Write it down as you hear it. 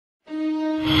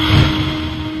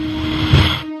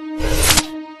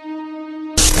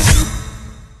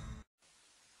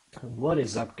What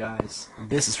is up, guys?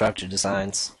 This is Rapture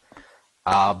Designs.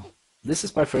 This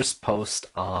is my first post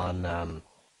on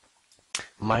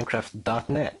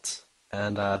Minecraft.net,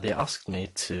 and they asked me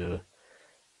to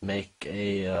make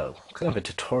a kind of a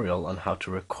tutorial on how to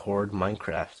record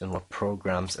Minecraft and what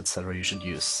programs, etc. you should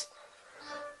use.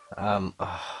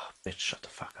 Bitch, shut the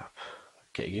fuck up.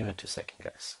 Okay, give me 2 seconds,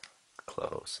 guys.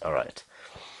 Close. Alright.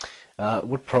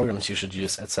 What programs you should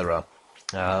use, etc.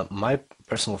 My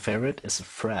personal favorite is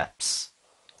Fraps.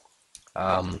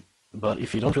 But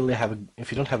if you don't really have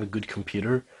a good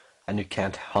computer and you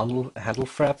can't handle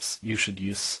Fraps, you should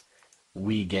use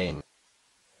WeGame.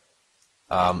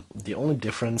 The only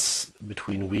difference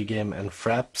between WeGame and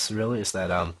Fraps really is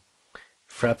that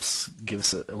Fraps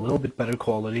gives a little bit better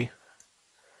quality,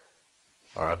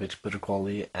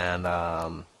 and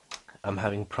I'm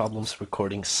having problems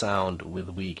recording sound with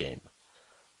WeGame.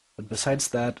 But besides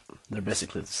that, they're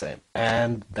basically the same,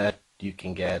 and that you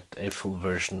can get a full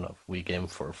version of WeGame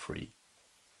for free.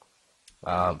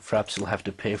 Fraps you'll have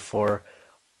to pay for,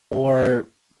 or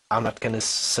I'm not gonna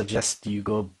suggest you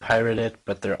go pirate it,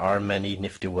 but there are many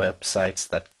nifty websites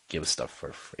that give stuff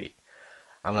for free.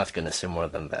 I'm not gonna say more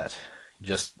than that.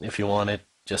 Just if you want it,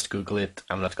 just Google it.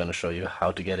 I'm not gonna show you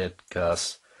how to get it,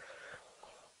 because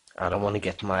I don't want to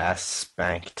get my ass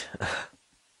spanked.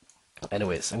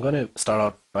 Anyways, I'm gonna start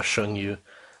out by showing you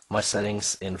my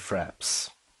settings in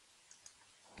Fraps.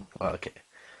 Okay,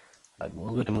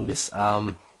 we'll go to movies.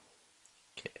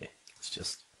 Okay, let's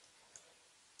just.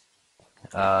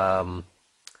 I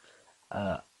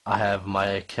have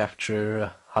my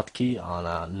capture hotkey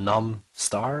on num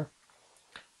star.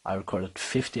 I recorded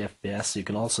 50 FPS. You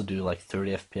can also do like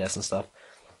 30 FPS and stuff.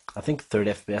 I think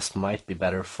 30 FPS might be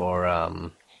better for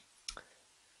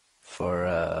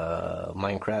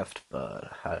Minecraft,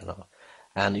 but I don't know.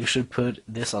 And you should put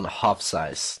this on half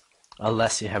size,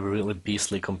 unless you have a really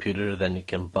beastly computer, then you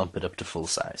can bump it up to full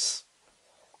size.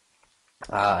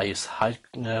 I use hide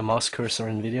mouse cursor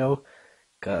in video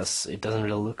because it doesn't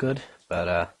really look good,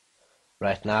 but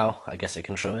right now I guess I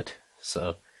can show it.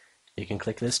 So you can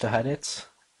click this to hide it,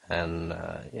 and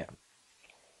yeah.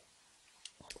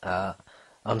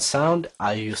 On sound,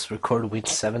 I use Record with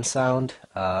 7 sound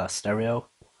stereo.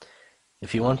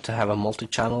 If you want to have a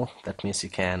multi-channel, that means you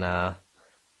can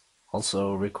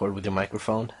also record with your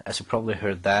microphone. As you probably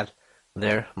heard that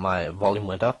there, my volume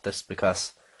went up. That's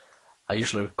because I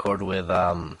usually record with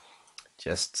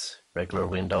just regular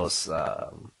Windows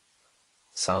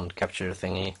sound capture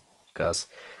thingy, because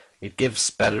it gives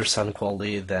better sound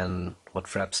quality than what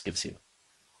Fraps gives you.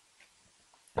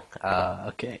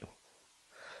 Okay.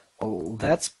 Well,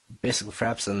 that's basically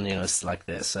Fraps, and it's like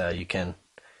this. You can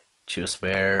choose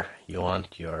where you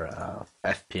want your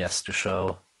FPS to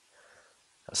show,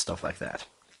 stuff like that.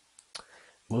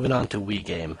 Moving on to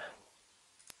WeGame.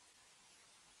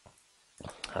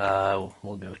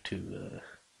 We'll go to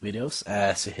videos.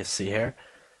 As you see here,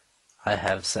 I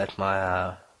have set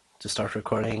my to start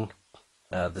recording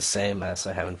the same as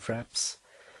I have in Fraps.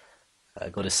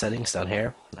 Go to settings down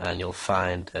here, and you'll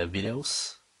find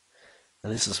videos.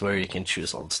 And this is where you can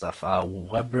choose all the stuff.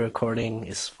 Web recording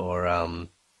is for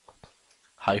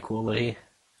high quality.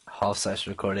 Half size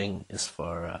recording is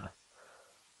for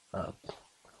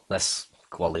less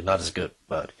quality, not as good,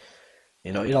 but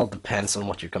it all depends on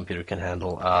what your computer can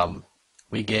handle.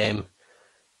 WeGame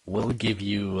will give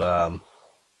you, I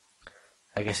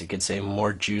guess you could say,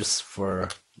 more juice for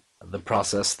the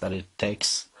process that it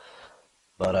takes,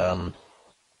 but I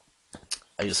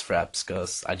use Fraps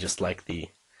because I just like the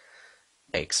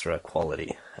extra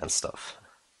quality and stuff.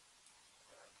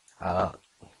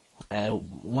 And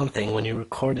one thing, when you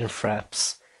record in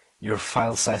Fraps, your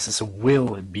file sizes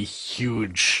will be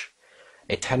huge.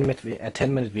 A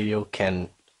 10-minute video can,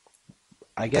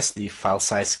 I guess the file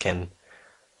size can,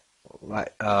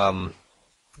 like, the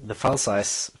file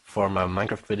size for my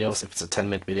Minecraft videos, if it's a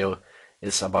 10-minute video,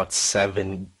 is about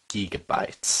 7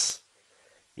 gigabytes.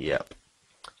 Yep.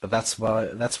 But that's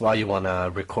why you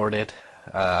wanna record it.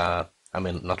 I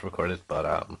mean, not record it,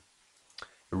 but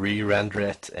re-render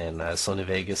it in Sony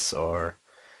Vegas or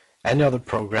any other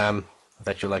program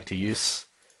that you like to use.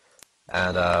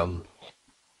 And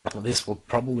this will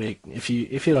probably, if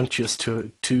you don't choose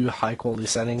too high quality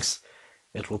settings,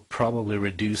 it will probably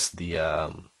reduce the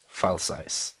file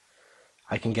size.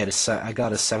 I got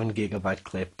a 7 gigabyte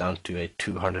clip down to a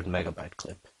 200 megabyte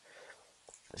clip.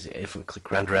 If we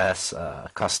click render as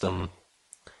custom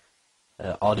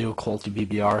audio quality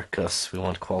BBR, because we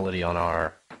want quality on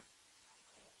our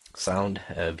sound,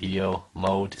 video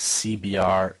mode,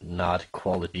 CBR, not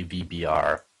quality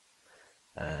VBR,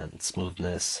 and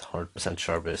smoothness, 100%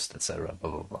 sharpest, etc.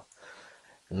 Blah blah blah.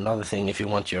 Another thing, if you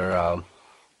want your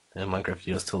Minecraft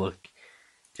videos to look,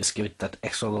 just give it that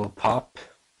extra little pop.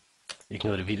 You can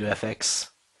go to Video FX,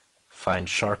 find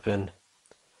Sharpen,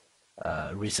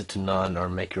 reset to none, or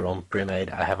make your own pre-made.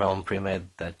 I have my own pre-made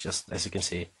that just, as you can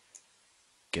see,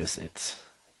 gives it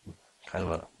kind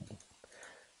of a,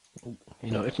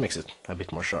 it makes it a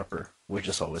bit more sharper, which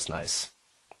is always nice.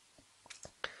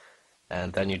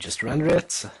 And then you just render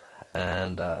it,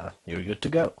 and you're good to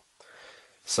go.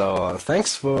 So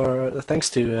thanks to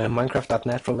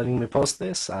Minecraft.net for letting me post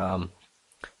this. I'm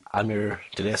your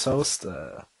today's host,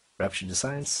 Rapture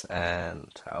Designs, and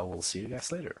I will see you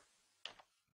guys later.